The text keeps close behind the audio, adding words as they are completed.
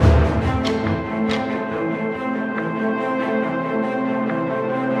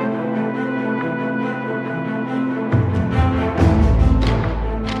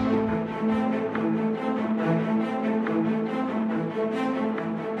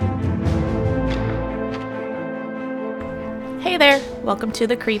Hey there, welcome to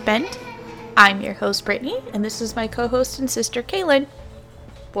The Creep End. I'm your host Brittany, and this is my co-host and sister Kaylin.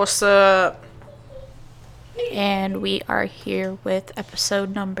 What's up? And we are here with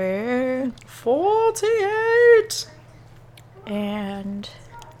episode number 48. And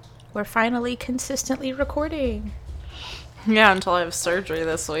we're finally consistently recording. Yeah, until I have surgery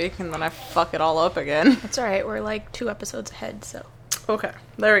this week, and then I fuck it all up again. It's alright, we're like 2 episodes ahead, so. Okay,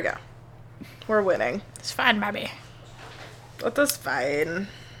 there we go. We're winning. It's fine by me. But that's fine.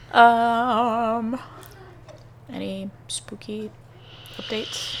 Any spooky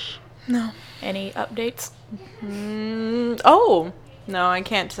updates? No. Any updates? Oh! No, I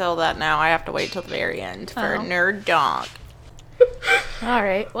can't tell that now. I have to wait till the very end for a nerd dog.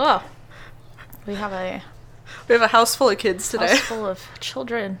 Alright, well. We have a house full of kids today. house full of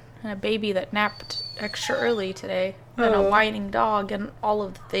children and a baby that napped extra early today. And a whining dog and all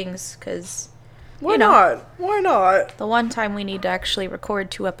of the things, because... Why not? Why not? The one time we need to actually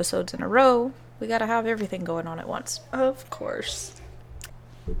record 2 episodes in a row, we gotta have everything going on at once. Of course.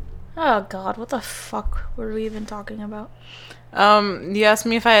 Oh god, what the fuck were we even talking about? You asked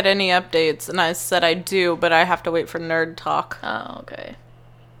me if I had any updates, and I said I do, but I have to wait for nerd talk. Oh, okay.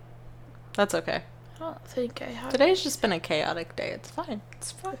 That's okay. I don't think I have. Today's just been a chaotic day. It's fine.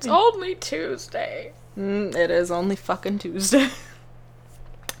 It's only Tuesday. It is only fucking Tuesday.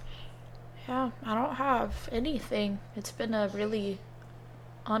 Yeah, I don't have anything. It's been a really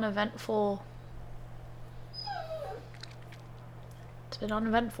uneventful... It's been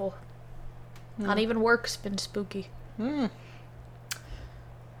uneventful. Not even work's been spooky. Here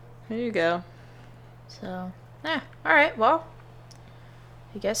you go. So, alright, well.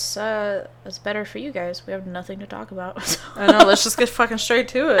 I guess it's better for you guys. We have nothing to talk about. So. I know, let's just get fucking straight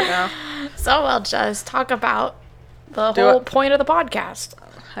to it now. So we'll just talk about the whole point of the podcast.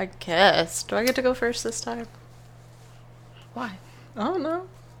 I guess. Do I get to go first this time? Why? I don't know.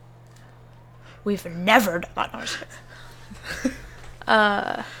 We've never done it.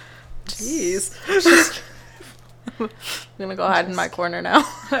 Jeez. I'm gonna go hide in my corner now.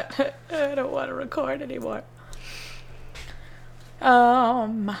 I don't want to record anymore.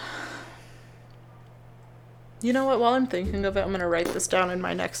 You know what? While I'm thinking of it, I'm gonna write this down in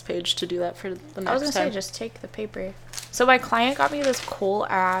my next page to do that for the next time. I was gonna say, just take the paper. So my client got me this cool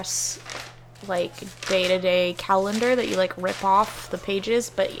ass, like, day-to-day calendar that you, like, rip off the pages,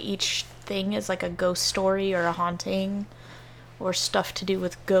 but each thing is, like, a ghost story or a haunting or stuff to do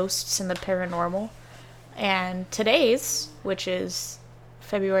with ghosts and the paranormal. And today's, which is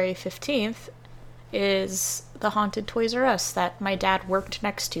February 15th, is the Haunted Toys R Us that my dad worked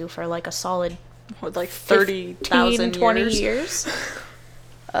next to for, like, a solid... With like 30,000 20 years.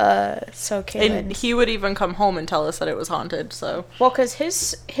 So Kaylin... And he would even come home and tell us that it was haunted, so... Well, because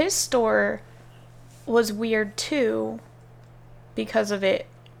his store was weird, too, because of it.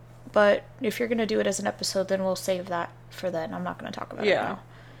 But if you're going to do it as an episode, then we'll save that for then. I'm not going to talk about it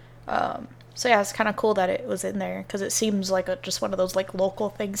now. So yeah, it's kind of cool that it was in there, because it seems like just one of those, like, local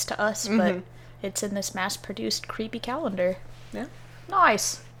things to us, but it's in this mass-produced creepy calendar. Yeah.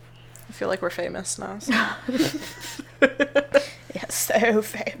 Nice. I feel like we're famous now. So. Yes, so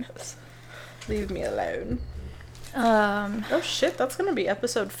famous. Leave me alone. Oh shit, that's gonna be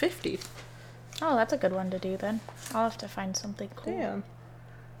episode 50. Oh, that's a good one to do then. I'll have to find something cool. Damn.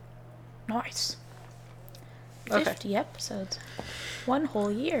 Nice. Okay. 50 episodes. 1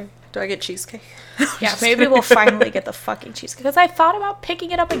 whole year. Do I get cheesecake? Yeah, maybe we'll finally get the fucking cheesecake. Because I thought about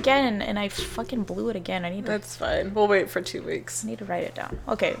picking it up again, and I fucking blew it again. That's fine. We'll wait for 2 weeks. I need to write it down.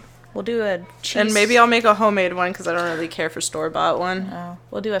 Okay. We'll do a cheese... And maybe I'll make a homemade one, because I don't really care for store-bought one.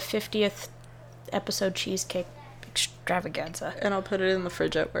 We'll do a 50th episode cheesecake extravaganza. And I'll put it in the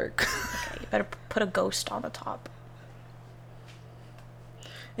fridge at work. Okay, you better put a ghost on the top.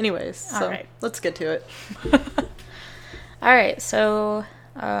 Anyways, so right. Let's get to it. Alright, so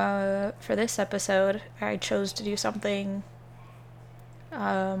for this episode, I chose to do something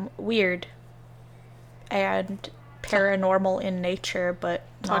weird and paranormal in nature, but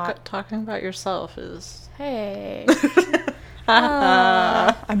Talking about yourself is... Hey.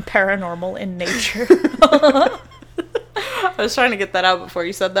 I'm paranormal in nature. I was trying to get that out before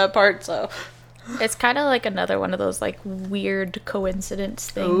you said that part, so... It's kind of like another one of those, like, weird coincidence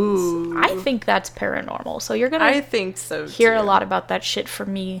things. Ooh. I think that's paranormal, so you're gonna I think so, hear too. a lot about that shit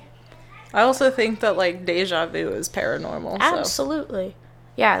from me. I also think that, like, deja vu is paranormal, Absolutely.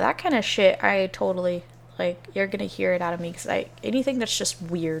 Yeah, that kind of shit, I totally... Like, you're gonna hear it out of me, because anything that's just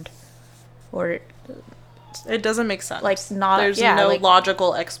weird, or... It doesn't make sense. Like, not... There's no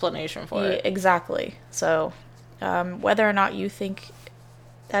logical explanation for it. Exactly. So, whether or not you think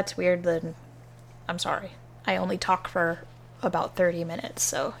that's weird, then I'm sorry. I only talk for about 30 minutes,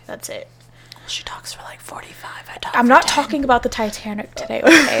 so that's it. She talks for like 45. I'm not talking about the Titanic today,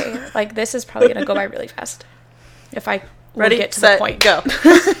 okay? Like, this is probably going to go by really fast. If I get to the point. Go.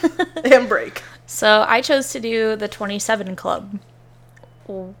 And break. So, I chose to do the 27 Club,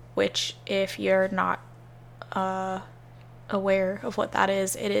 which, if you're not aware of what that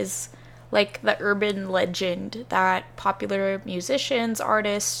is, it is like the urban legend that popular musicians,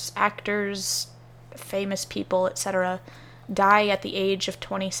 artists, actors, famous people, etc., die at the age of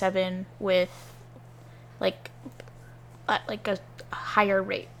 27 with like a higher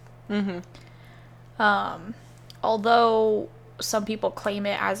rate. Although some people claim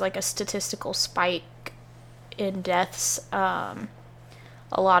it as like a statistical spike in deaths, a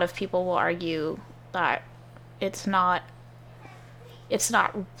lot of people will argue that it's not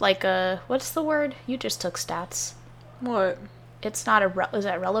like a, what's the word? You just took stats. What? It's not is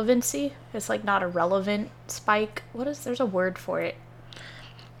that relevancy? It's like not a relevant spike. There's a word for it.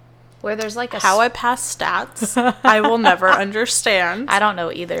 Where there's like a... How I pass stats, I will never understand. I don't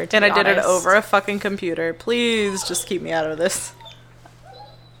know either, and I did it over a fucking computer. Please just keep me out of this.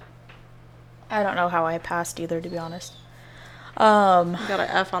 I don't know how I passed either, to be honest. I got an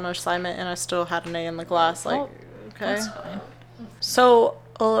F on an assignment and I still had an A in the class. Like, okay. That's fine. So,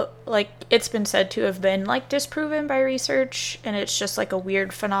 like, it's been said to have been, like, disproven by research, and it's just, like, a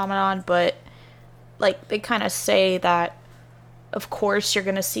weird phenomenon, but, like, they kind of say that, of course, you're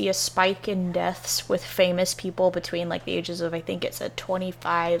going to see a spike in deaths with famous people between, like, the ages of, I think it said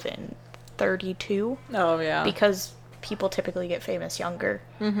 25 and 32. Oh, yeah. Because people typically get famous younger,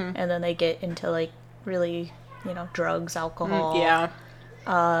 and then they get into, like, really, drugs, alcohol.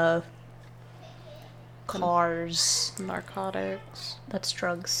 Yeah. Cars. Narcotics. That's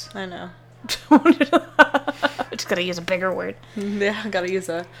drugs. I know. I'm just gonna use a bigger word. Yeah, I gotta use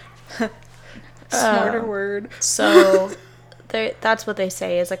a smarter word. So, that's what they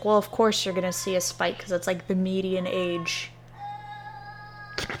say. Is like, well, of course you're gonna see a spike because it's like the median age.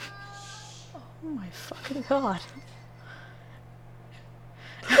 Oh my fucking god.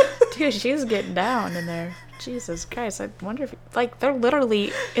 Dude, she's getting down in there. Jesus Christ, I wonder if... Like, they're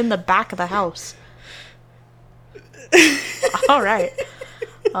literally in the back of the house. All right.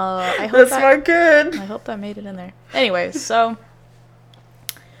 I hope That's not good. I hope that made it in there. Anyways, so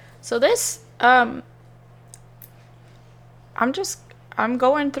this, I'm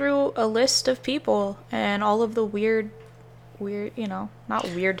going through a list of people and all of the weird, not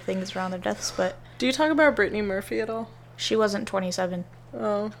weird things around their deaths, but... Do you talk about Brittany Murphy at all? She wasn't 27.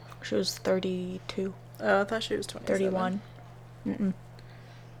 Oh. She was 32. Oh, I thought she was 27. 31. Mm-mm.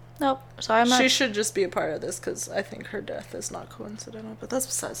 Nope. So She should just be a part of this because I think her death is not coincidental, but that's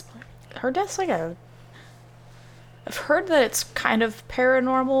besides the point. Her death's like I've heard that it's kind of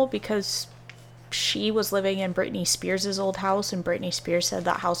paranormal because she was living in Britney Spears' old house, and Britney Spears said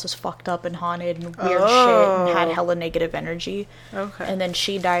that house was fucked up and haunted and weird shit and had hella negative energy. Okay. And then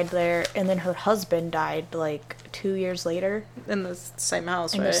she died there, and then her husband died like 2 years later. In the same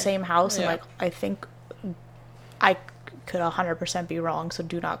house, In right? the same house, Yeah. and like I think I could 100% be wrong, so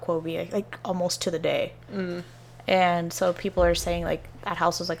do not quote me, like almost to the day. And so people are saying like that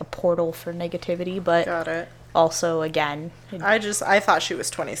house was like a portal for negativity, but Got it. also again, I thought she was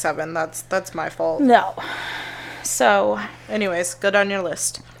 27. That's my fault. no. So Anyways, go down your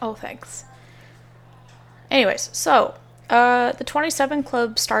list. oh, thanks. Anyways, so the 27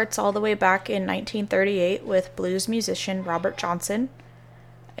 Club starts all the way back in 1938 with blues musician Robert Johnson,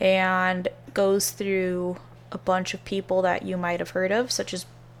 and goes through a bunch of people that you might have heard of, such as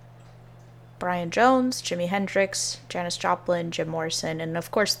Brian Jones, Jimi Hendrix, Janis Joplin, Jim Morrison, and of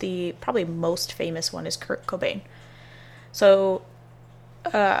course the probably most famous one is Kurt Cobain. So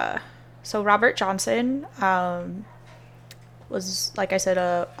Robert Johnson was, like I said,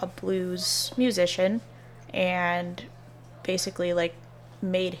 a blues musician, and basically like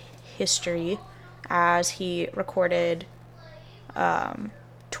made history as he recorded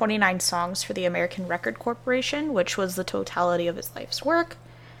 29 songs for the American Record Corporation, which was the totality of his life's work.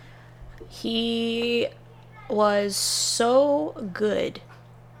 He was so good.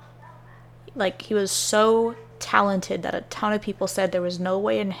 Like, he was so talented that a ton of people said there was no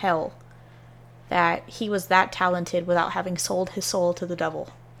way in hell that he was that talented without having sold his soul to the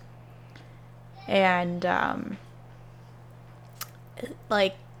devil. And,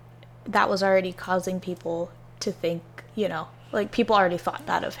 like, that was already causing people to think, like, people already thought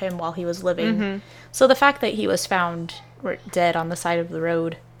that of him while he was living. So the fact that he was found dead on the side of the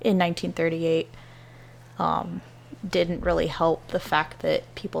road in 1938 didn't really help the fact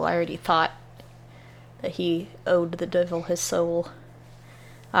that people already thought that he owed the devil his soul.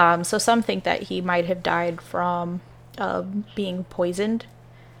 So some think that he might have died from being poisoned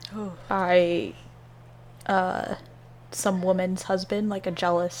by some woman's husband, like a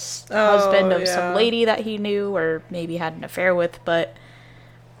jealous husband of some lady that he knew or maybe had an affair with, but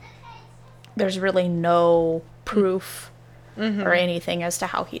there's really no proof or anything as to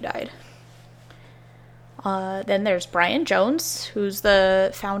how he died. Then there's Brian Jones, who's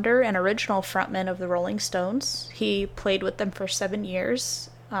the founder and original frontman of the Rolling Stones. He played with them for 7 years,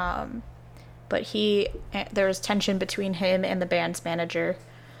 but there was tension between him and the band's manager,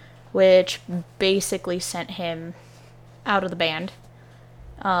 which basically sent him out of the band.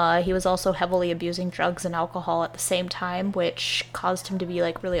 He was also heavily abusing drugs and alcohol at the same time, which caused him to be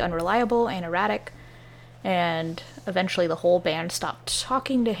like really unreliable and erratic, and eventually the whole band stopped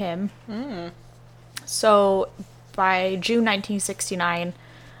talking to him. So by June 1969,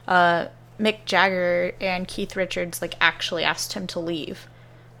 Mick Jagger and Keith Richards like actually asked him to leave,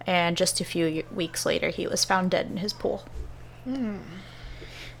 and just a few weeks later he was found dead in his pool. And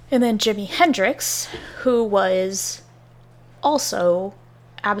then Jimi Hendrix, who was also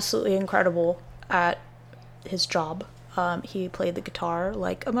absolutely incredible at his job. He played the guitar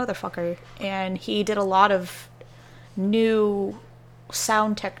like a motherfucker, and he did a lot of new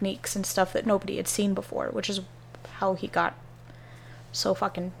sound techniques and stuff that nobody had seen before, which is how he got so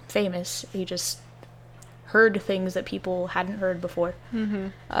fucking famous. He just heard things that people hadn't heard before.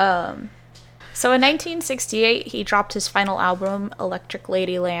 So in 1968, he dropped his final album, Electric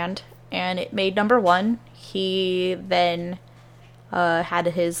Ladyland, and it made #1. He then had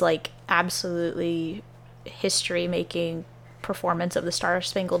his like absolutely history-making performance of the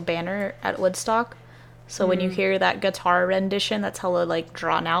Star-Spangled Banner at Woodstock. So when you hear that guitar rendition, that's hella like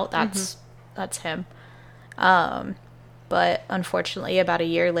drawn out. That's him. But unfortunately, about a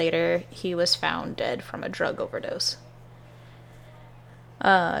year later, he was found dead from a drug overdose.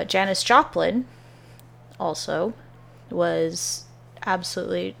 Janis Joplin also was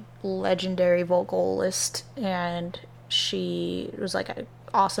absolutely legendary vocalist, and she was like an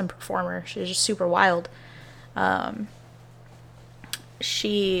awesome performer. She was just super wild.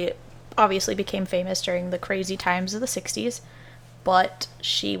 She obviously became famous during the crazy times of the 60s, but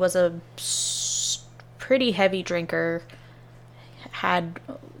she was a pretty heavy drinker, had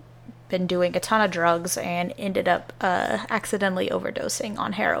been doing a ton of drugs, and ended up accidentally overdosing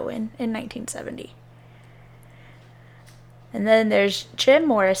on heroin in 1970. And then there's Jim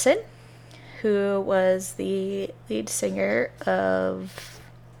Morrison, who was the lead singer of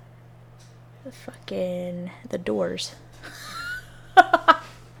The Doors.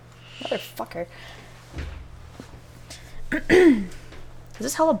 Motherfucker. Is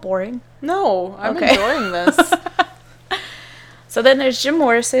this hella boring? No, I'm enjoying this. So then there's Jim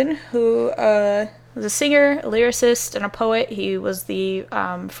Morrison, who was a singer, a lyricist, and a poet. He was the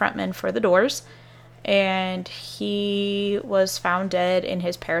frontman for The Doors, and he was found dead in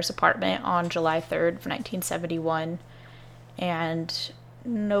his Paris apartment on July 3rd of 1971, and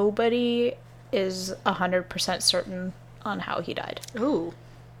nobody is 100% certain on how he died. Ooh.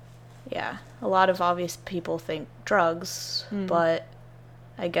 Yeah, a lot of obvious people think drugs, but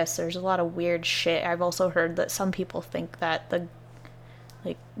I guess there's a lot of weird shit. I've also heard that some people think that the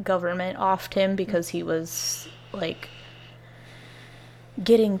government offed him because he was like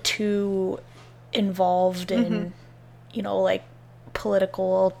getting too involved in like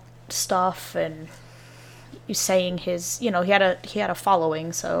political stuff, and saying his he had a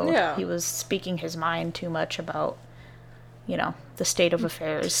following, so he was speaking his mind too much about the state of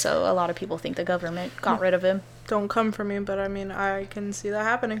affairs. So a lot of people think the government got rid of him. Don't come for me, but I mean, I can see that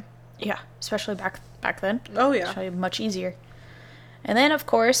happening. Yeah, especially back then. Oh yeah, it's much easier. And then of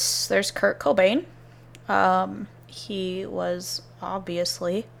course there's Kurt Cobain. He was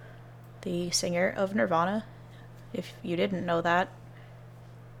obviously the singer of Nirvana. If you didn't know that,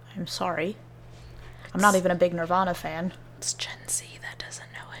 I'm sorry. I'm not even a big Nirvana fan. It's Gen Z that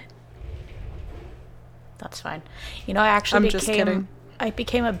doesn't know it. That's fine. I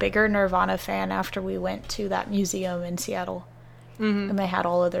became a bigger Nirvana fan after we went to that museum in Seattle. And they had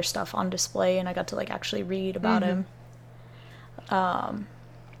all of their stuff on display, and I got to actually read about him. I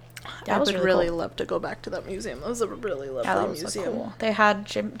would really cool. love to go back to that museum. That was a really lovely museum. Cool. They had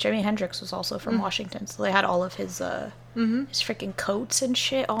Jimi Hendrix was also from Washington, so they had all of his freaking coats and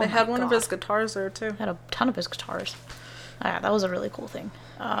shit. Oh, they had one of his guitars there too. Had a ton of his guitars. Yeah, that was a really cool thing.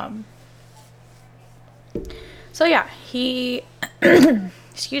 So yeah, he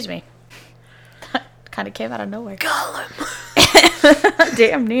excuse me. That kind of came out of nowhere. Gollum.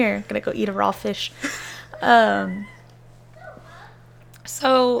 Damn near. Gonna go eat a raw fish.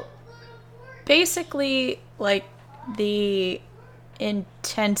 So basically, the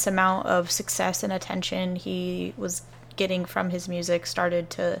intense amount of success and attention he was getting from his music started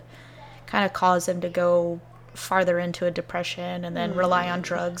to kind of cause him to go farther into a depression and then rely on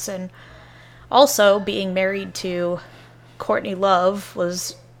drugs. And also being married to Courtney Love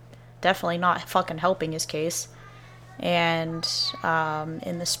was definitely not fucking helping his case. And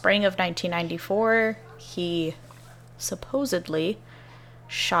in the spring of 1994, he supposedly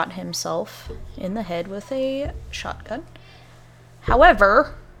shot himself in the head with a shotgun.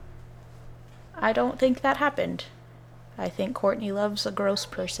 However, I don't think that happened. I think Courtney Love's a gross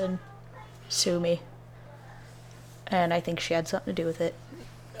person. Sue me. And I think she had something to do with it.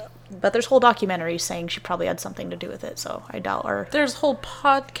 But there's whole documentaries saying she probably had something to do with it, so I doubt our... There's whole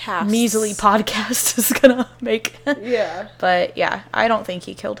podcasts. Measly podcast is gonna make... Yeah. But yeah, I don't think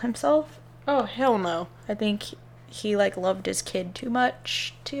he killed himself. Oh, hell no. I think he, like, loved his kid too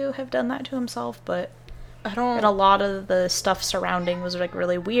much to have done that to himself, but... And a lot of the stuff surrounding was, like,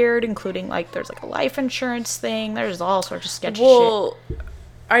 really weird, including, like, there's, like, a life insurance thing. There's all sorts of sketchy shit.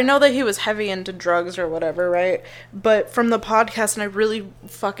 I know that he was heavy into drugs or whatever, right? But from the podcast, and I really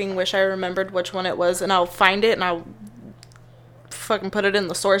fucking wish I remembered which one it was, and I'll find it and I'll fucking put it in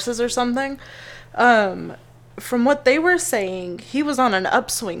the sources or something. From what they were saying, he was on an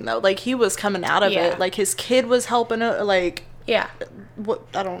upswing, though. Like, he was coming out of it. Like, his kid was helping it, like... Yeah.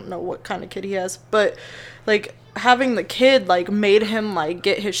 I don't know what kind of kid he has, but, like... having the kid, like, made him, like,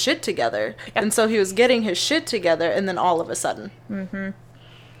 get his shit together. Yep. And so he was getting his shit together, and then all of a sudden. Mm-hmm.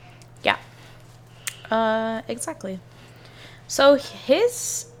 Yeah. Exactly. So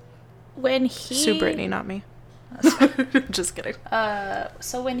when he... Sue Brittany, not me. Just kidding.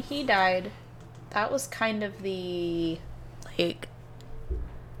 So when he died, that was kind of the, like,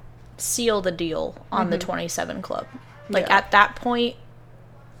 seal the deal on the 27 Club. Like, at that point,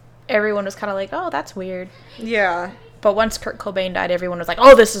 everyone was kind of like, oh, that's weird. Yeah. But once Kurt Cobain died, everyone was like,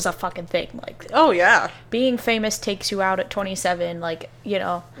 oh, this is a fucking thing. Like, oh, yeah. Being famous takes you out at 27, like, you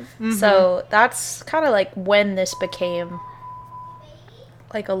know. Mm-hmm. So that's kind of like when this became,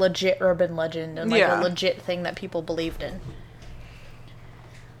 like, a legit urban legend and, like, a legit thing that people believed in.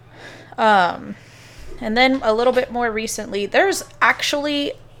 And then a little bit more recently, there's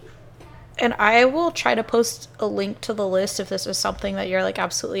actually... And I will try to post a link to the list if this is something that you're, like,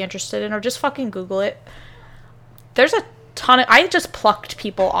 absolutely interested in, or just fucking Google it. There's a ton of... I just plucked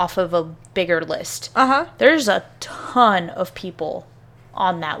people off of a bigger list. Uh-huh. There's a ton of people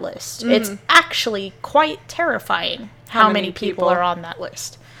on that list. Mm-hmm. It's actually quite terrifying how many people are on that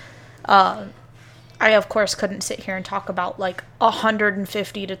list. I, of course, couldn't sit here and talk about, like,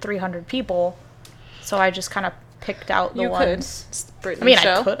 150 to 300 people, so I just kind of picked out the ones. I mean,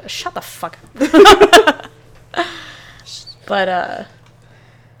 I could. Shut the fuck up. But,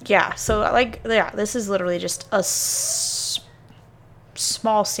 yeah, so, like, yeah, this is literally just a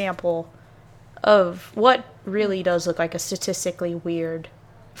small sample of what really does look like a statistically weird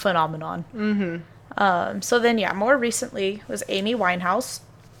phenomenon. Mm-hmm. So then, yeah, more recently was Amy Winehouse.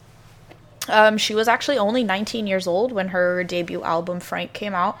 She was actually only 19 years old when her debut album, Frank,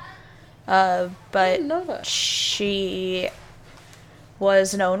 came out. But I didn't know that. She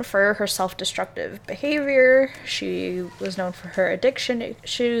was known for her self-destructive behavior. She was known for her addiction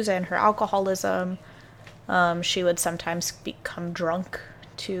issues and her alcoholism. She would sometimes become drunk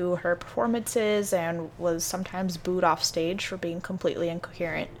to her performances and was sometimes booed off stage for being completely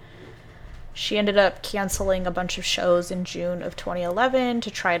incoherent. She ended up canceling a bunch of shows in June of 2011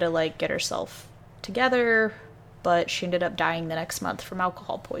 to try to, like, get herself together, but she ended up dying the next month from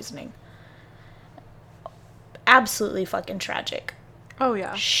alcohol poisoning. Absolutely fucking tragic. Oh,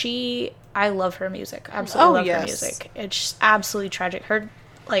 yeah. I love her music. Absolutely love her music. It's just absolutely tragic. Her,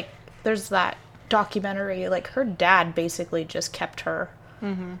 like, there's that documentary, like, her dad basically just kept her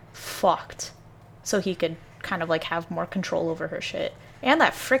fucked so he could kind of, like, have more control over her shit. And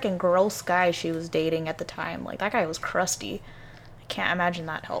that freaking gross guy she was dating at the time. Like, that guy was crusty. I can't imagine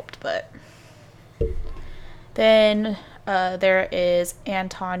that helped, but... Then, there is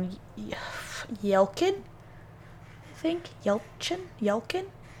Anton Yelkin. Yelkin?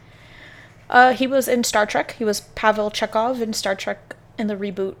 He was in Star Trek. He was Pavel Chekhov in Star Trek in the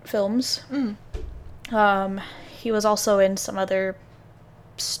reboot films. He was also in some other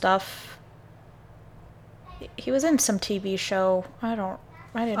stuff. He was in some TV show. I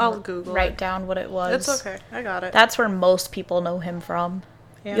didn't write down what it was. It's okay. I got it. That's where most people know him from.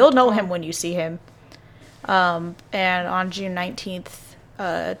 You'll know him when you see him. And on June 19th,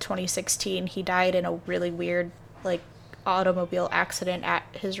 2016, he died in a really weird, like, automobile accident at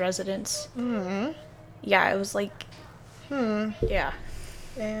his residence. Mm-hmm. Yeah, it was like... Yeah.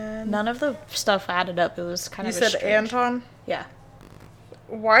 And... None of the stuff added up. It was kind of strange. You said Anton? Yeah.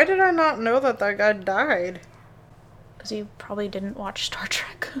 Why did I not know that guy died? Because you probably didn't watch Star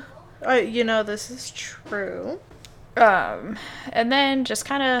Trek. This is true. And then just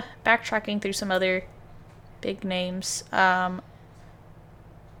kind of backtracking through some other big names.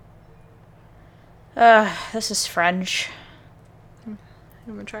 This is French. I'm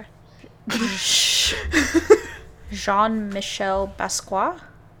gonna try. Jean-Michel Basquiat.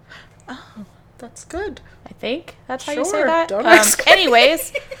 Oh, that's good. I think that's how you say that. Don't ask me.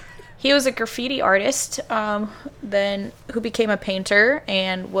 Anyways, he was a graffiti artist, then who became a painter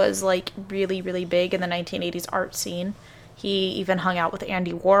and was like really, really big in the 1980s art scene. He even hung out with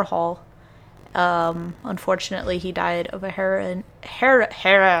Andy Warhol. Unfortunately, he died of a heroin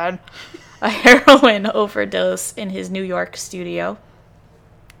overdose in his New York studio.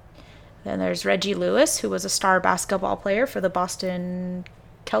 Then there's Reggie Lewis, who was a star basketball player for the Boston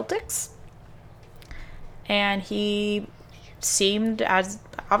Celtics. And he seemed, as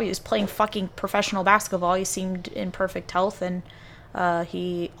obviously, he was playing fucking professional basketball. He seemed in perfect health, and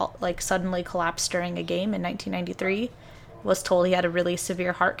he suddenly collapsed during a game in 1993. Was told he had a really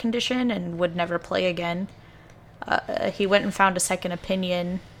severe heart condition and would never play again. He went and found a second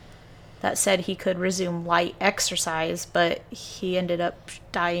opinion that said he could resume light exercise, but he ended up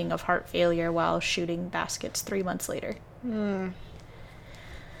dying of heart failure while shooting baskets 3 months later. And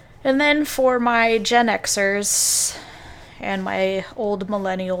then for my Gen Xers and my old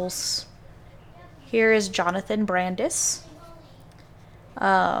millennials, here is Jonathan Brandis.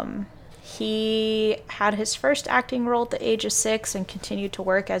 He had his first acting role at the age of 6 and continued to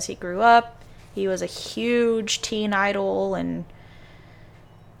work as he grew up. He was a huge teen idol and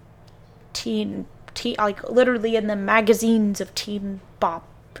teen like literally in the magazines of Teen Bop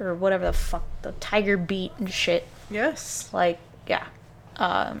or whatever the fuck, the Tiger Beat and shit. Yes. Like, yeah.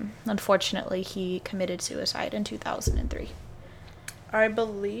 Unfortunately, he committed suicide in 2003. I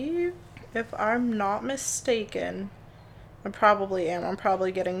believe, if I'm not mistaken, I probably am. I'm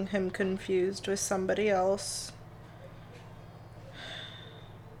probably getting him confused with somebody else.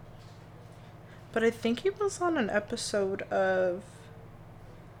 But I think he was on an episode of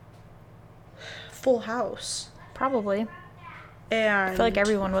Full House. Probably. And I feel like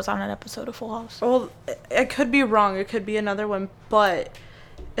everyone was on an episode of Full House. Well, I could be wrong. It could be another one. But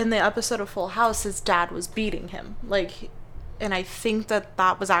in the episode of Full House, his dad was beating him. And I think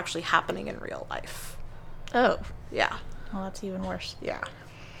that was actually happening in real life. Oh. Yeah. Well, that's even worse. Yeah.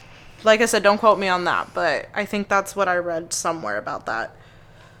 Like I said, don't quote me on that, but I think that's what I read somewhere about that.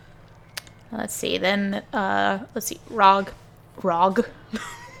 Let's see. Then, Rog.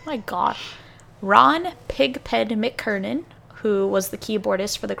 My God. Ron Pigpen McKernan, who was the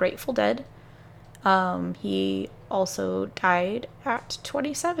keyboardist for the Grateful Dead. He also died at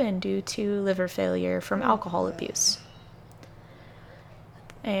 27 due to liver failure from alcohol abuse.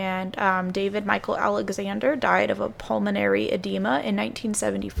 And David Michael Alexander died of a pulmonary edema in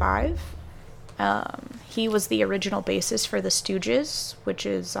 1975. He was the original bassist for the Stooges, which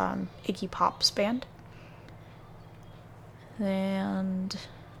is Iggy Pop's band. And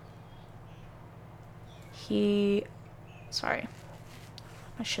sorry,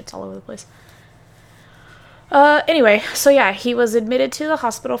 my shit's all over the place. Anyway, so yeah, he was admitted to the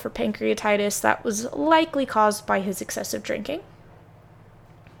hospital for pancreatitis that was likely caused by his excessive drinking.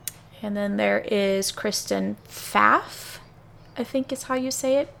 And then there is Kristen Pfaff, I think is how you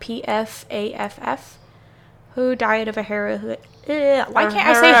say it, Pfaff, who died of a heroin. Why can't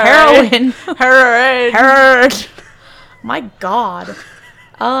I say heroin? Heroin. My God.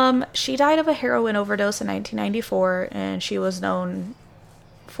 She died of a heroin overdose in 1994, and she was known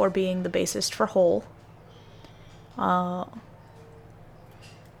for being the bassist for Hole.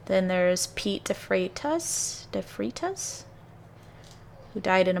 Then there's Pete DeFreitas, who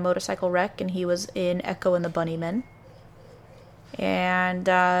died in a motorcycle wreck, and he was in Echo and the Bunnymen. And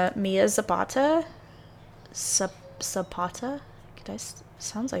Mia Zapata. Zapata?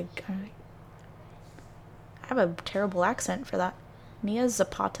 Sounds like... I have a terrible accent for that. Mia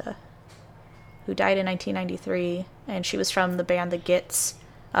Zapata, who died in 1993, and she was from the band The Gits.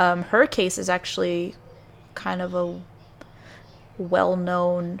 Her case is actually kind of a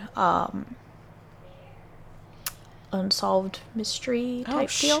well-known unsolved mystery type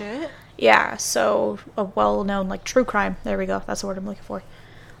deal. Shit. Yeah, so a well-known, like, true crime. There we go. That's the word I'm looking for.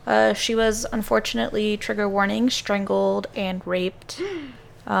 She was, unfortunately, trigger warning, strangled and raped.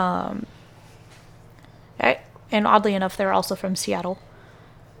 And oddly enough, they're also from Seattle.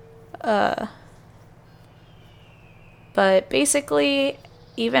 But basically,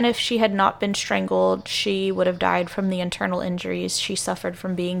 even if she had not been strangled, she would have died from the internal injuries she suffered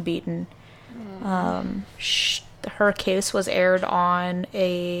from being beaten. her case was aired on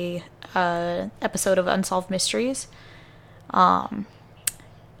a episode of Unsolved Mysteries. And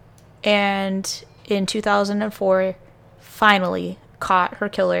in 2004, finally caught her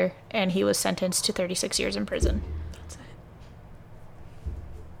killer, and he was sentenced to 36 years in prison. That's it.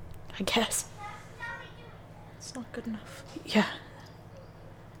 I guess. It's not good enough. Yeah.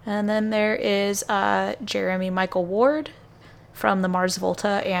 And then there is Jeremy Michael Ward from the Mars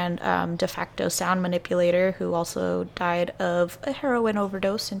Volta and de facto sound manipulator, who also died of a heroin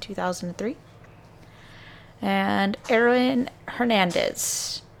overdose in 2003. And Aaron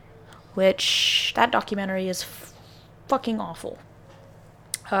Hernandez, which that documentary is fucking awful.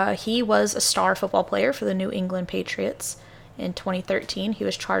 He was a star football player for the New England Patriots. In 2013, he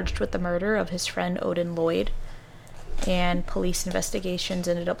was charged with the murder of his friend Odin Lloyd, and police investigations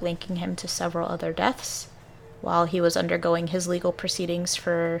ended up linking him to several other deaths. While he was undergoing his legal proceedings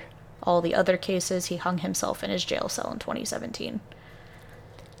for all the other cases, he hung himself in his jail cell in 2017.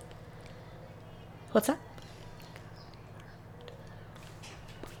 What's that?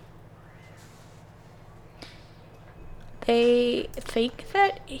 They think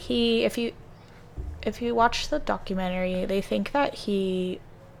that if you watch the documentary, they think that he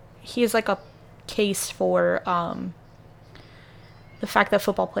is like a case for the fact that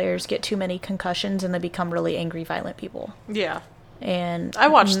football players get too many concussions and they become really angry, violent people. Yeah. And I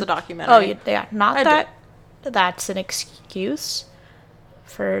watched the documentary. Oh, yeah. Not that that's an excuse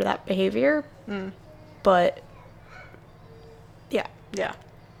for that behavior, but yeah. Yeah.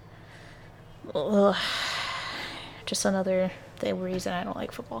 Ugh. Just another reason I don't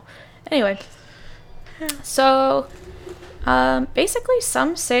like football. Anyway, so basically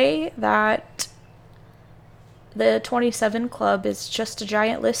some say that the 27 Club is just a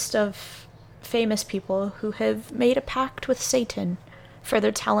giant list of famous people who have made a pact with Satan for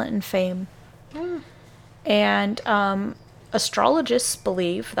their talent and fame. And astrologists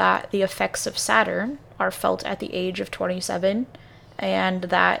believe that the effects of Saturn are felt at the age of 27, and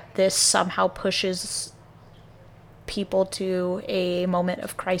that this somehow pushes people to a moment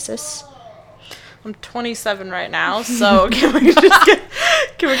of crisis. I'm 27 right now, so can we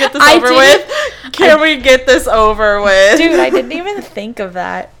get this over with? Can we get this over with? Dude, I didn't even think of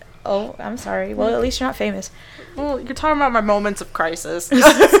that. Oh, I'm sorry. Well, at least you're not famous. Well, you're talking about my moments of crisis.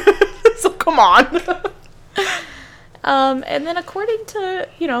 So come on. And then according to,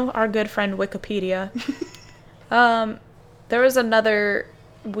 our good friend Wikipedia, there was another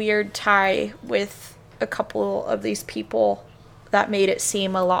weird tie with a couple of these people that made it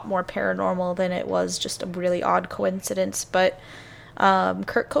seem a lot more paranormal than it was just a really odd coincidence. But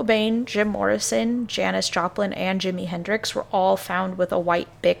Kurt Cobain, Jim Morrison, Janis Joplin, and Jimi Hendrix were all found with a white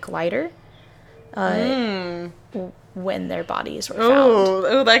Bic lighter when their bodies were found.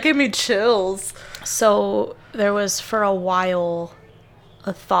 Oh, that gave me chills. So there was for a while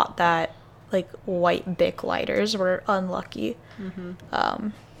a thought that white Bic lighters were unlucky.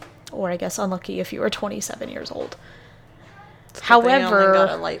 Or I guess unlucky if you were 27 years old. However, they only got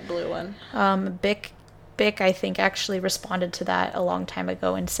a light blue one. Bic, I think, actually responded to that a long time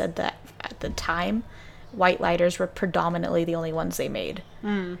ago and said that at the time, white lighters were predominantly the only ones they made.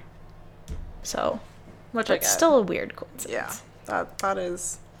 So, which I it's get. still a weird coincidence. Yeah, that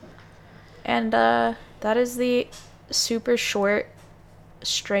is. And that is the super short,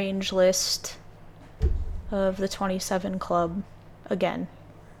 strange list of the 27 Club. Again,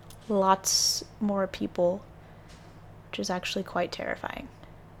 lots more people, which is actually quite terrifying.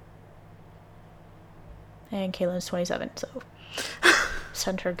 And Kaylin's 27, so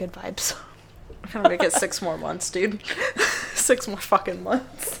send her good vibes. I'm gonna make it 6 more months, dude. 6 more fucking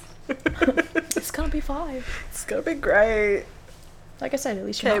months. It's gonna be 5. It's gonna be great. Like I said, at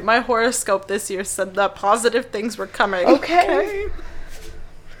least you're Okay, not. my horoscope this year said that positive things were coming. Okay.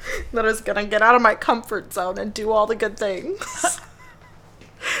 That I was gonna get out of my comfort zone and do all the good things.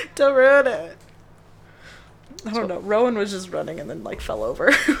 Don't ruin it. I don't know. Rowan was just running and then fell over.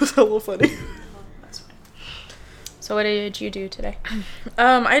 It was a little funny. That's fine. So what did you do today?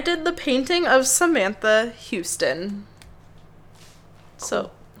 I did the painting of Samantha Houston. Cool.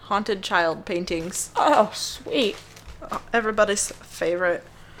 So, haunted child paintings. Oh, sweet. Everybody's favorite.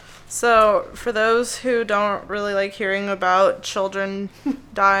 So, for those who don't really like hearing about children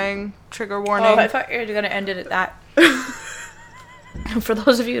dying, trigger warning. Oh, I thought you were going to end it at that. For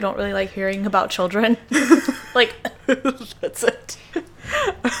those of you who don't really like hearing about children, that's it.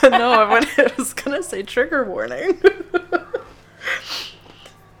 No, I was gonna say trigger warning.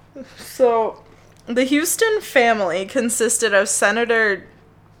 So, the Houston family consisted of Senator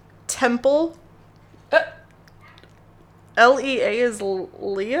Temple. Lea is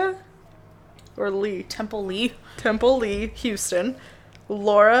Leah? Or Lee. Temple Lee. Temple Lee Houston.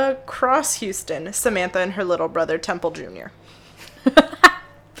 Laura Cross Houston. Samantha and her little brother, Temple Jr.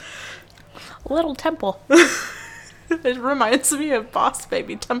 Little Temple. It reminds me of Boss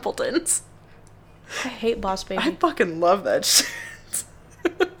Baby Templetons. I hate Boss Baby. I fucking love that shit.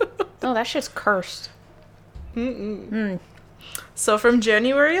 No, that shit's cursed. So from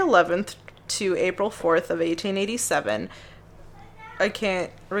January 11th to April 4th of 1887, I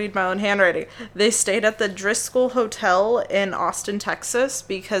can't read my own handwriting. They stayed at the Driscoll Hotel in Austin, Texas,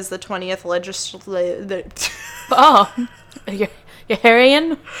 because the 20th Oh, you're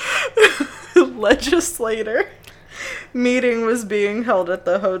Harrian? legislator meeting was being held at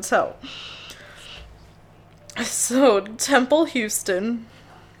the hotel. So Temple Houston,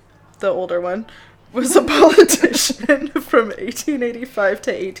 the older one, was a politician from 1885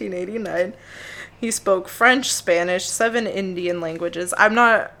 to 1889. He spoke French, Spanish, 7 Indian languages.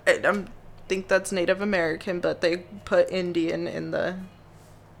 I think that's Native American, but they put Indian in the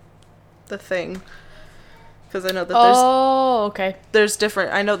thing. Because I know that okay. there's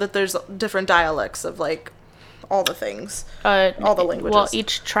different, I know that there's different dialects of, like, all the things. All the languages. Well,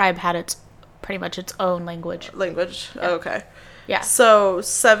 each tribe had pretty much its own language. Yeah. Okay. Yeah. So,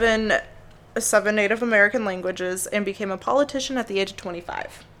 seven Native American languages, and became a politician at the age of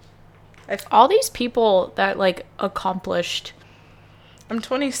 25. All these people that, like, accomplished I'm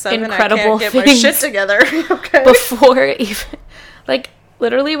 27, incredible I can't get my shit together. Okay. before even, like,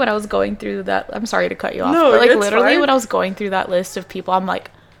 literally when I was going through that, I'm sorry to cut you off, No, but, like, it's literally fine. when I was going through that list of people, I'm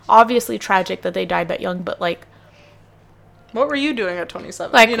like, obviously tragic that they died that young, but, like, What were you doing at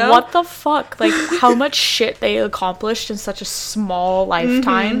 27? like, you know? what the fuck? Like, how much shit they accomplished in such a small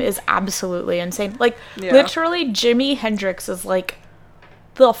lifetime is absolutely insane. Like, Yeah. literally, Jimi Hendrix is, like,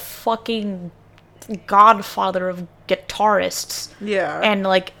 the fucking godfather of guitarists. Yeah. And,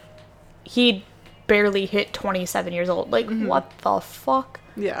 like, he barely hit 27 years old. Like, what the fuck?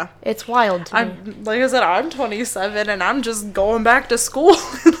 Yeah. It's wild to me. I'm like I said, I'm 27 and I'm just going back to school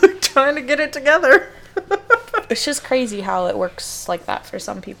and like trying to get it together. It's just crazy how it works like that for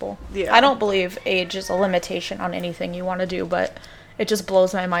some people. Yeah. I don't believe age is a limitation on anything you want to do, but it just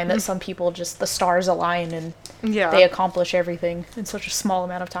blows my mind that some people just, the stars align and Yeah. they accomplish everything in such a small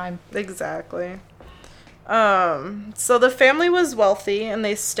amount of time. Exactly. So the family was wealthy and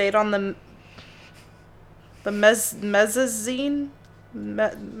they stayed on the mezzanine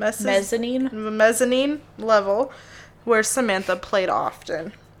level where Samantha played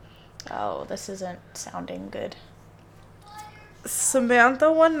often. Oh, this isn't sounding good.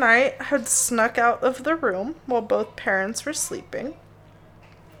 Samantha one night had snuck out of the room while both parents were sleeping.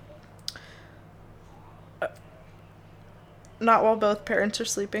 Not while both parents are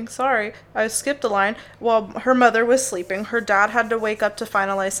sleeping. Sorry, I skipped a line. While her mother was sleeping, her dad had to wake up to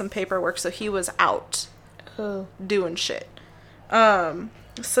finalize some paperwork, so he was out Oh. doing shit.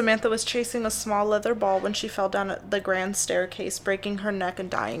 Samantha was chasing a small leather ball when she fell down the grand staircase, breaking her neck and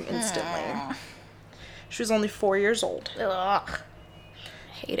dying instantly. She was only 4 years old. Ugh.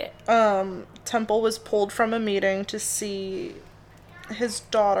 Hate it. Temple was pulled from a meeting to see his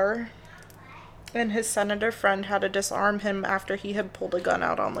daughter, and his senator friend had to disarm him after he had pulled a gun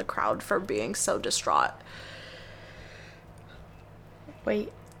out on the crowd for being so distraught.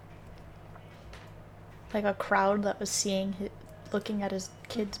 Wait. Like a crowd that was looking at his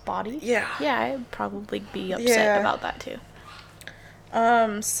kid's body? Yeah. Yeah, I'd probably be upset Yeah. about that too.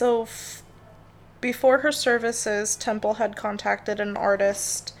 Before her services, Temple had contacted an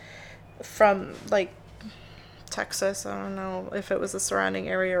artist from, like, Texas, I don't know if it was the surrounding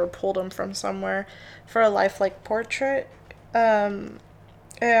area or pulled him from somewhere, for a lifelike portrait. And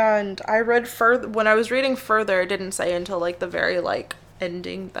I read further, when I was reading further, it didn't say until, like, the very, like,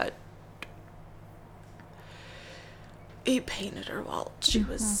 ending that he painted her while she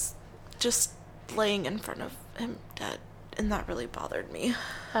was just laying in front of him dead, and that really bothered me.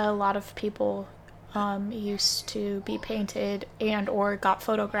 A lot of people used to be painted and or got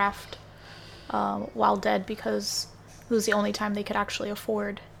photographed while dead because it was the only time they could actually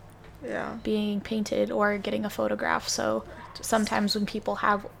afford Yeah. being painted or getting a photograph. So sometimes when people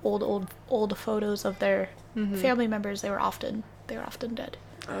have old photos of their family members, they were often dead.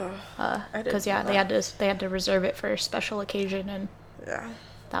 Because they had to reserve it for a special occasion, and Yeah.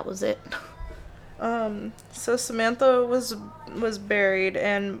 that was it. So Samantha was buried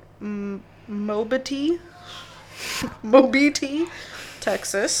in Mobiti,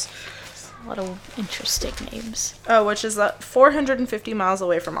 Texas. A lot of interesting names. Which is 450 miles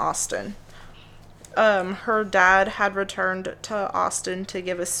away from Austin. Her dad had returned to Austin to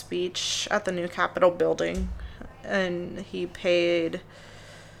give a speech at the new Capitol building, and he paid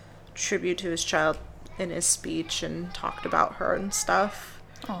tribute to his child in his speech and talked about her and stuff.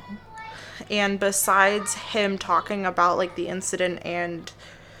 Oh. And besides him talking about, like, the incident and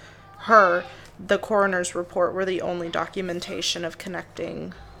her, the coroner's report were the only documentation of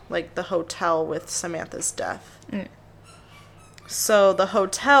connecting, like, the hotel with Samantha's death. So the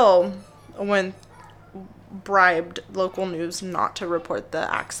hotel bribed local news not to report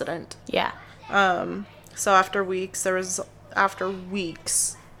the accident. Yeah. So after weeks,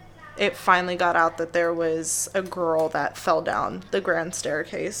 it finally got out that there was a girl that fell down the grand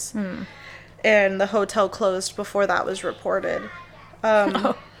staircase. And the hotel closed before that was reported.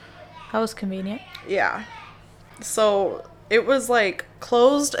 That was convenient. Yeah. So it was, like,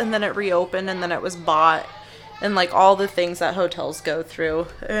 closed, and then it reopened, and then it was bought, and, like, all the things that hotels go through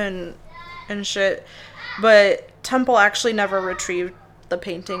and shit. But Temple actually never retrieved the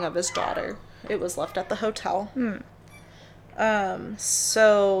painting of his daughter. It was left at the hotel.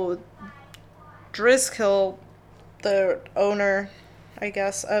 So Driscoll, the owner, I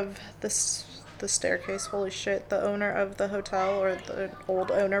guess, of the staircase, holy shit, the owner of the hotel, or the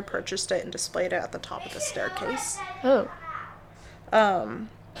old owner, purchased it and displayed it at the top of the staircase. Oh.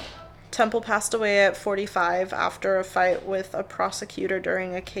 Temple passed away at 45 after a fight with a prosecutor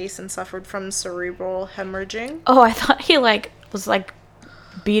during a case and suffered from cerebral hemorrhaging. Oh, I thought he, like, was, like,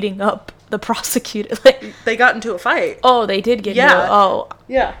 beating up the prosecutor. Like, They got into a fight. oh, they did get Yeah. into it. Oh.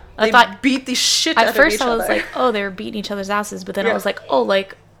 Yeah. I They thought- beat the shit out At of first each I was other. like, oh, they were beating each other's asses. But then I Yeah. was like, oh,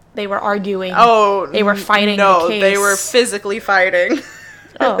 like, they were arguing. Oh, They were fighting No, the case. they were physically fighting.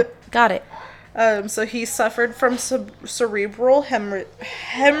 Oh, got it. So he suffered from cerebral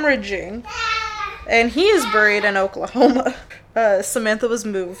hemorrhaging, and he is buried in Oklahoma. Samantha was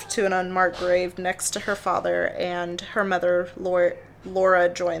moved to an unmarked grave next to her father, and her mother, Laura,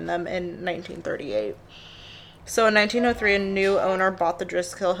 joined them in 1938. So in 1903, a new owner bought the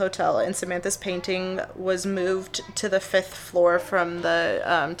Driscoll Hotel, and Samantha's painting was moved to the 5th floor from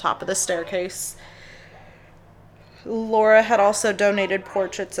the top of the staircase. Laura had also donated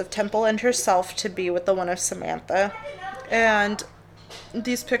portraits of Temple and herself to be with the one of Samantha. And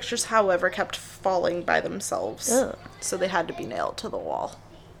these pictures, however, kept falling by themselves. Ugh. So they had to be nailed to the wall.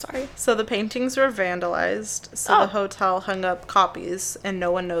 Sorry. So the paintings were vandalized, so Oh. the hotel hung up copies, and no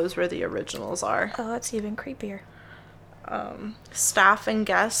one knows where the originals are. Oh, that's even creepier. Staff and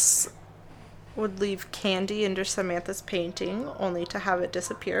guests would leave candy under Samantha's painting, only to have it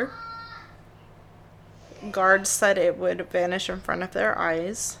disappear. Guards said it would vanish in front of their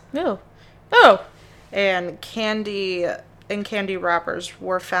eyes. No. Oh. And candy wrappers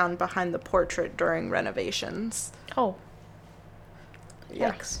were found behind the portrait during renovations. Oh.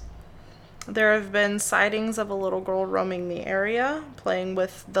 Yeah. Yikes. There have been sightings of a little girl roaming the area, playing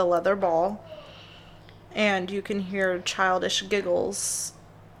with the leather ball. And you can hear childish giggles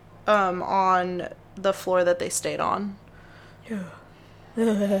on the floor that they stayed on.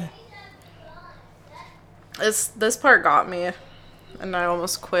 This part got me, and I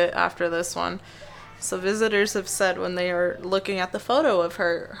almost quit after this one. So visitors have said when they are looking at the photo of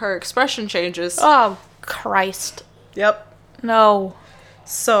her expression changes. Oh, Christ. Yep. No.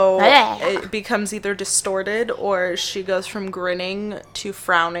 So Blech. it becomes either distorted, or she goes from grinning to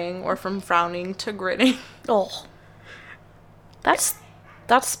frowning, or from frowning to grinning. Oh. That's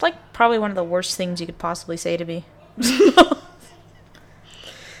like probably one of the worst things you could possibly say to me.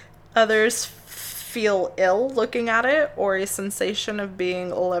 Others feel ill looking at it, or a sensation of being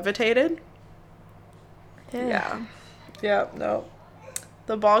levitated. Yeah. Yeah, no.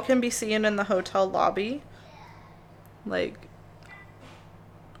 The ball can be seen in the hotel lobby. Like,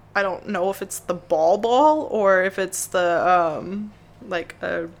 I don't know if it's the ball or if it's the, like,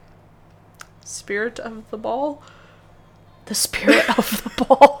 a spirit of the ball. The spirit of the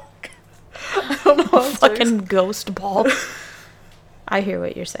ball. I don't know. how to Fucking ghost ball. I hear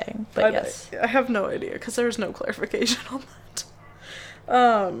what you're saying, but yes. I have no idea, because there's no clarification on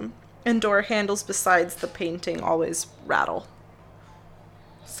that. And door handles besides the painting always rattle.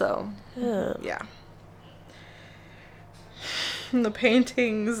 So, Ugh. yeah. The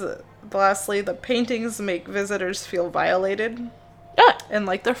paintings, lastly, the paintings make visitors feel violated. Ah! And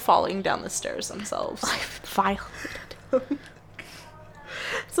like they're falling down the stairs themselves. Violated.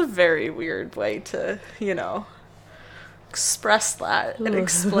 It's a very weird way to, express that and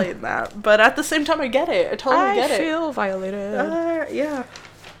explain that. But at the same time, I get it. I totally get I it. feel violated. Yeah.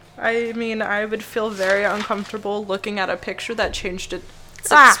 I mean, I would feel very uncomfortable looking at a picture that changed its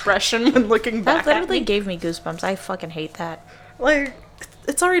expression when looking back That at literally me. gave me goosebumps. I fucking hate that. Like,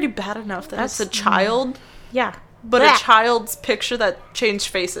 it's already bad enough that it's a That's- child, Yeah. but Blech. a child's picture that changed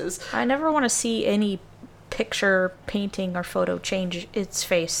faces. I never want to see any picture, painting, or photo change its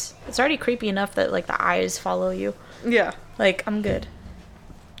face. It's already creepy enough that, like, the eyes follow you. Yeah. Like, I'm good.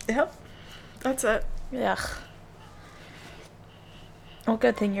 Yep. That's it. Ugh. Well,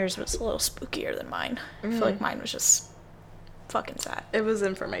 good thing yours was a little spookier than mine. I feel like mine was just fucking sad. It was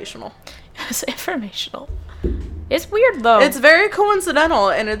informational. It was informational. It's weird, though. It's very coincidental,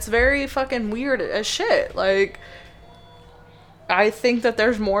 and it's very fucking weird as shit. Like, I think that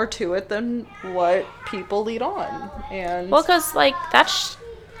there's more to it than what people lead on. And well, because, like, that's...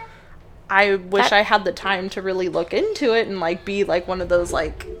 I wish I had the time to really look into it and, like, be, like, one of those,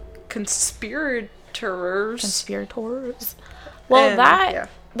 like, conspirators. Well, And,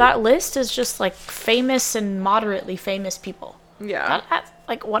 that list is just, like, famous and moderately famous people. Yeah.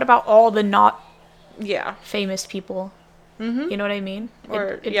 Like, what about all the not Yeah. famous people? You know what I mean?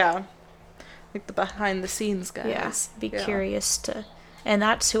 Or, yeah. Like the behind the scenes guys. Yeah. Be curious to... And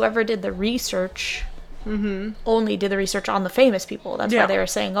that's whoever did the research... only did the research on the famous people. That's why they were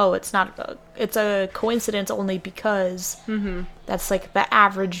saying, oh, it's a coincidence only because that's like the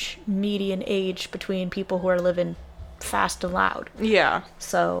average median age between people who are living fast and loud. Yeah.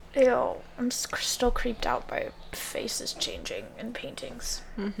 So, ew, I'm still creeped out by faces changing in paintings.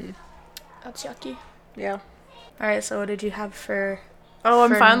 That's yucky. Yeah. Alright, so what did you have for... Oh,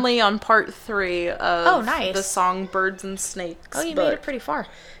 I'm finally on part 3 of nice. the song Birds and Snakes. Oh, you made it pretty far.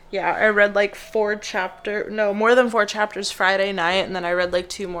 Yeah, I read like more than 4 chapters Friday night, and then I read like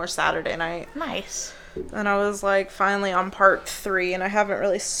 2 more Saturday night. Nice. And I was like finally on part 3, and I haven't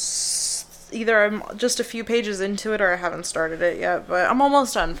really either I'm just a few pages into it or I haven't started it yet, but I'm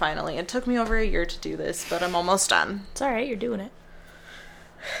almost done finally. It took me over a year to do this, but I'm almost done. It's alright, you're doing it.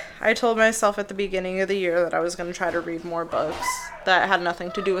 I told myself at the beginning of the year that I was going to try to read more books that had nothing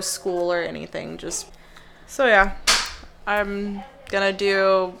to do with school or anything. So yeah, I'm gonna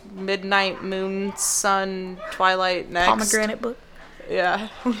do Midnight Moon Sun Twilight next. Pomegranate book. Yeah,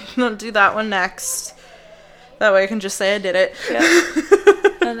 I'll do that one next. That way I can just say I did it.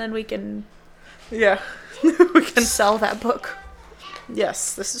 Yeah. And then we can we can sell that book.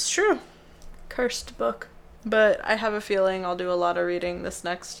 Yes, this is true. Cursed book. But I have a feeling I'll do a lot of reading this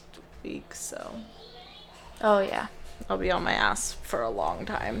next week, so Oh yeah. I'll be on my ass for a long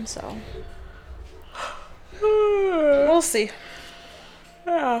time, so we'll see.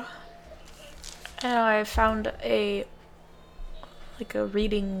 Yeah. I know, I found a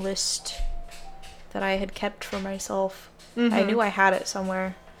reading list that I had kept for myself. I knew I had it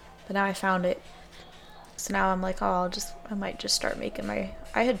somewhere, but now I found it. So now I'm like, oh, I might just start making I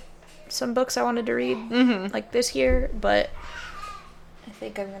had some books I wanted to read, like this year, but I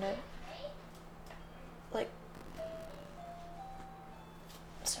think I'm gonna,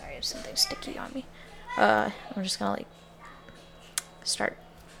 sorry, I have something sticky on me. I'm just gonna, start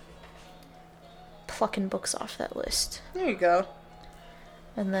plucking books off that list. There you go.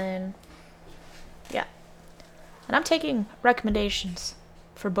 And then, yeah. And I'm taking recommendations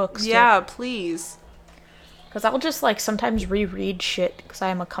for books, Yeah, please. because I'll just, sometimes reread shit, because I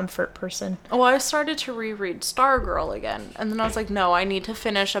am a comfort person. Oh, I started to reread Stargirl again, and then I was like, no, I need to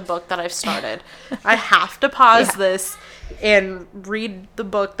finish a book that I've started. I have to pause this and read the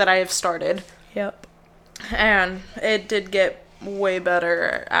book that I have started. Yep. And it did get way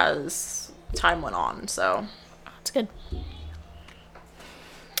better as time went on, so. That's good.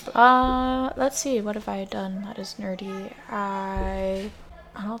 Let's see, what have I done that is nerdy?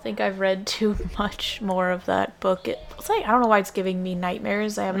 I don't think I've read too much more of that book. It's I don't know why it's giving me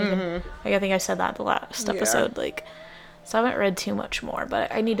nightmares. I haven't even, I think I said that the last episode, so I haven't read too much more,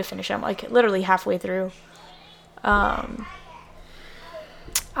 but I need to finish it. I'm, literally halfway through. I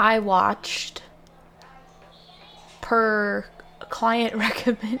watched, per client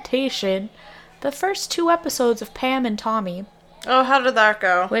recommendation, the first 2 episodes of Pam and Tommy. Oh, how did that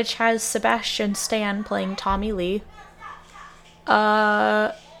go? Which has Sebastian Stan playing Tommy Lee.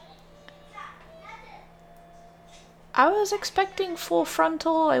 I was expecting full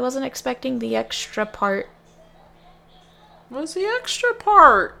frontal. I wasn't expecting the extra part. What's the extra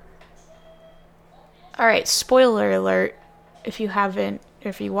part? Alright, spoiler alert. If you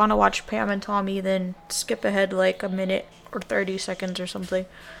want to watch Pam and Tommy, then skip ahead a minute or 30 seconds or something.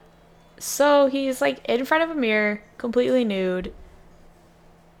 So he's in front of a mirror, completely nude,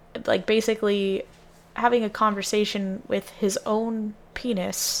 basically having a conversation with his own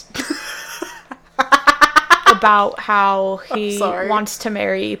penis about how he wants to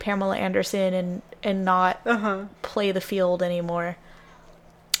marry Pamela Anderson and not play the field anymore.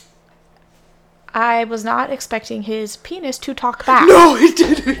 I was not expecting his penis to talk back. No, he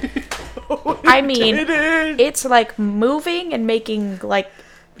didn't. I mean, it's moving and making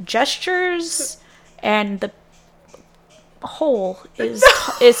gestures and the hole is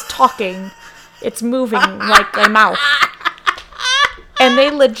talking. It's moving like a mouth. And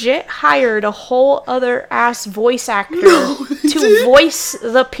they legit hired a whole other ass voice actor to voice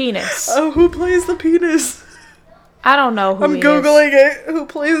the penis. Oh, who plays the penis? I don't know who I'm Googling it. Who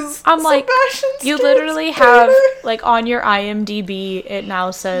plays I'm like, Sebastian you Stan's literally penis? have, like, on your IMDb, it now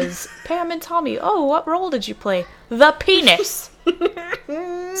says, Pam and Tommy, oh, what role did you play? The penis.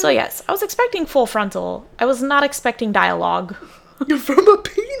 So, yes, I was expecting full frontal. I was not expecting dialogue. You're from a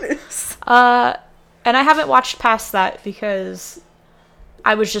penis. And I haven't watched past that because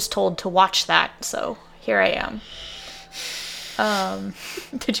I was just told to watch that, so here I am.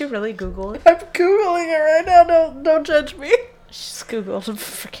 Did you really Google it? I'm Googling it right now. Don't judge me. Just Googled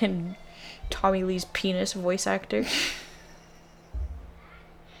freaking Tommy Lee's penis voice actor.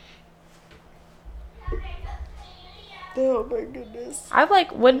 Oh my goodness.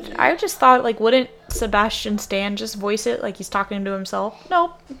 I just thought, like, wouldn't Sebastian Stan just voice it like he's talking to himself?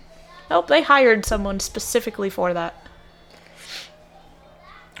 Nope, they hired someone specifically for that.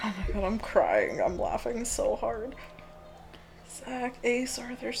 Oh my god, I'm crying. I'm laughing so hard. Zach, Ace,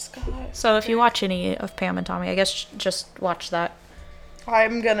 Arthur, Scott. So if you watch any of Pam and Tommy, I guess just watch that.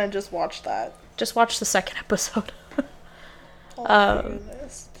 I'm gonna just watch that. Just watch the second episode. Oh my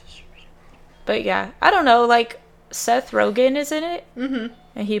goodness. But yeah, I don't know, like, Seth Rogen is in it. Mm-hmm.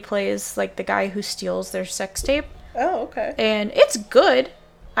 And he plays, like, the guy who steals their sex tape. Oh, okay. And it's good.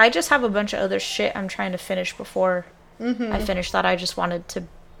 I just have a bunch of other shit I'm trying to finish before I finish that. I just wanted to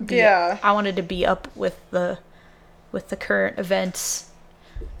be... Yeah. I wanted to be up with the current events.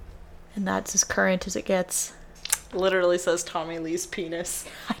 And that's as current as it gets. Literally says Tommy Lee's penis.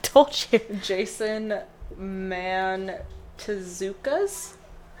 I told you. Jason Mantzoukas?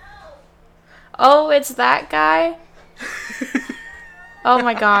 Oh, it's that guy? Oh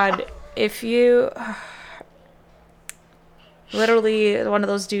my god. If you... Literally one of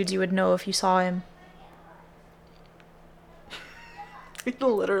those dudes you would know if you saw him. He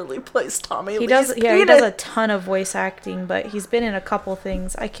literally plays Tommy Lee's He penis. does a ton of voice acting, but he's been in a couple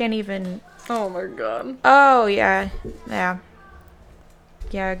things. I can't even... Oh my god. Oh, yeah. Yeah.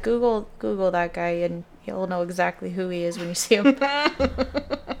 Yeah, Google that guy and you'll know exactly who he is when you see him.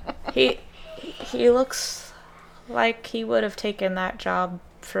 He looks like he would have taken that job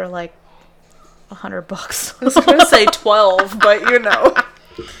for like $100. I was gonna say 12, but you know.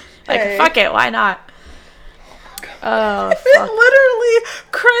 Like, Hey. fuck it, why not? Oh, It fuck. literally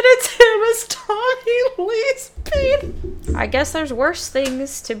credits him as Tommy Lee's penis. I guess there's worse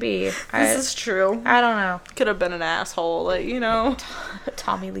things to be. This is true. I don't know. Could have been an asshole, like, you know.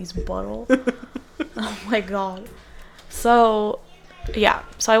 Tommy Lee's butthole. Oh my god. So, yeah.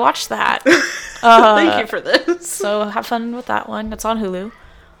 So I watched that. Thank you for this. So have fun with that one. It's on Hulu.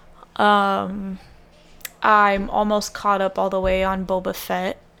 I'm almost caught up all the way on Boba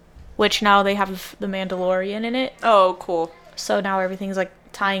Fett, which now they have the Mandalorian in it. Oh, cool. So now everything's like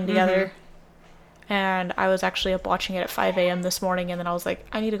tying together. And I was actually up watching it at 5 a.m. this morning, and then I was like,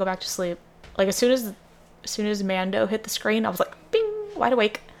 I need to go back to sleep. Like as soon as Mando hit the screen, I was like, bing, wide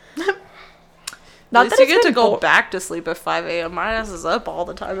awake. At least you get to go back to sleep at 5 a.m. My ass is up all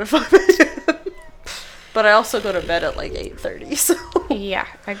the time at 5 a.m. But I also go to bed at like 8:30, so... Yeah,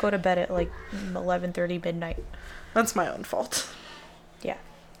 I go to bed at like 11:30 midnight. That's my own fault. Yeah.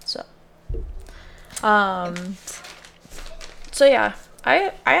 So yeah,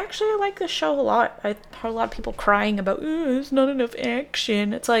 I actually like this show a lot. I heard a lot of people crying about there's not enough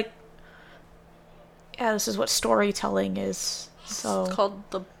action. It's like, yeah, this is what storytelling is. So It's called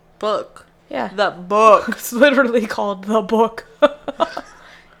The Book. yeah, The Book. it's literally called The Book.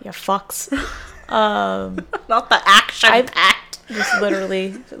 Yeah, fucks. Not the action packed. Just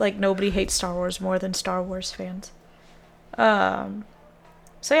literally, like, nobody hates Star Wars more than Star Wars fans.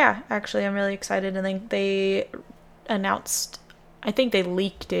 So yeah, actually, I'm really excited. And then they announced, I think they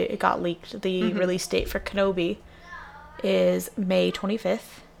leaked it. It got leaked. The release date for Kenobi is May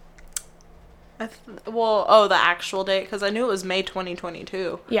 25th. The actual date, because I knew it was May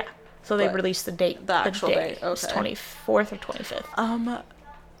 2022. Yeah. So they But released the date. the actual date, It's okay. 24th or 25th.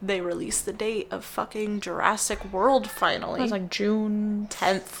 They released the date of fucking Jurassic World finally. It was like June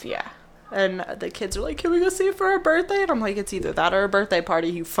 10th. Yeah. And the kids are like, can we go see it for our birthday? And I'm like, it's either that or a birthday party,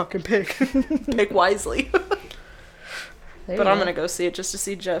 you fucking pick. Pick wisely. But I'm gonna go see it just to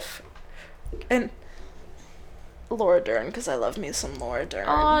see Jeff. And Laura Dern, because I love me some Laura Dern.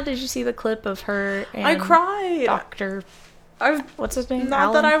 Oh, did you see the clip of her and I cried. Dr. What's his name? Not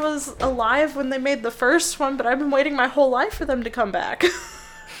Alan? that I was alive when they made the first one, but I've been waiting my whole life for them to come back.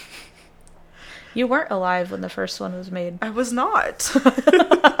 You weren't alive when the first one was made. I was not.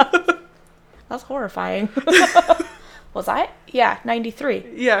 That's That's horrifying. Was I? Yeah,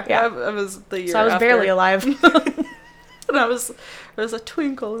 93. Yeah, Yeah. I was the year So I was after. barely alive. And there was a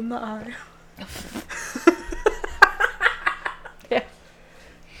twinkle in the eye. Yeah.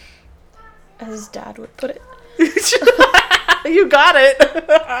 As Dad would put it. You got it.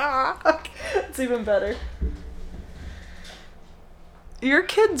 It's even better. Your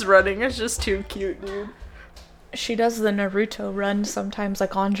kid's running is just too cute, dude. She does the Naruto run sometimes,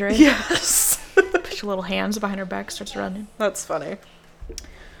 like Andre. Yes. Puts her little hands behind her back, starts running. That's funny.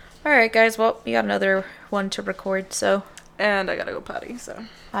 Alright, guys. Well, we got another one to record, so. And I gotta go potty, so.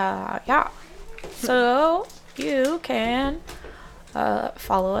 Yeah. So, you can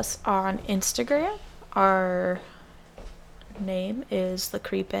follow us on Instagram. Our name is The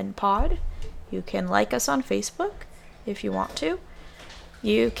Creepin' Pod. You can like us on Facebook if you want to.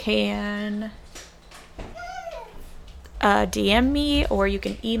 You can DM me, or you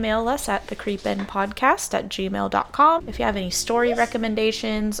can email us at thecreepinpodcast@gmail.com if you have any story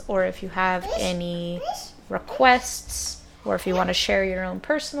recommendations, or if you have any requests, or if you want to share your own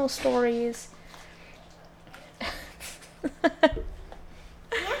personal stories.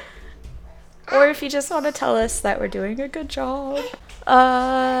 Or if you just want to tell us that we're doing a good job.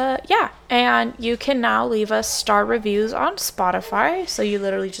 Yeah, and you can now leave us star reviews on Spotify. So you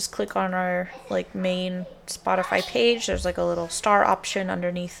literally just click on our like main Spotify page. There's like a little star option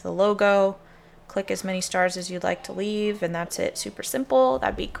underneath the logo. Click as many stars as you'd like to leave, and that's it. Super simple.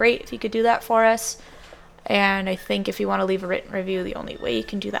 That'd be great if you could do that for us. And I think if you want to leave a written review, the only way you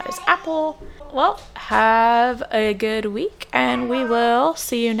can do that is Apple. Well, have a good week, and we will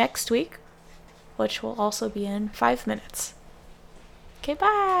see you next week, which will also be in 5 minutes. Okay,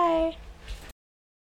 bye!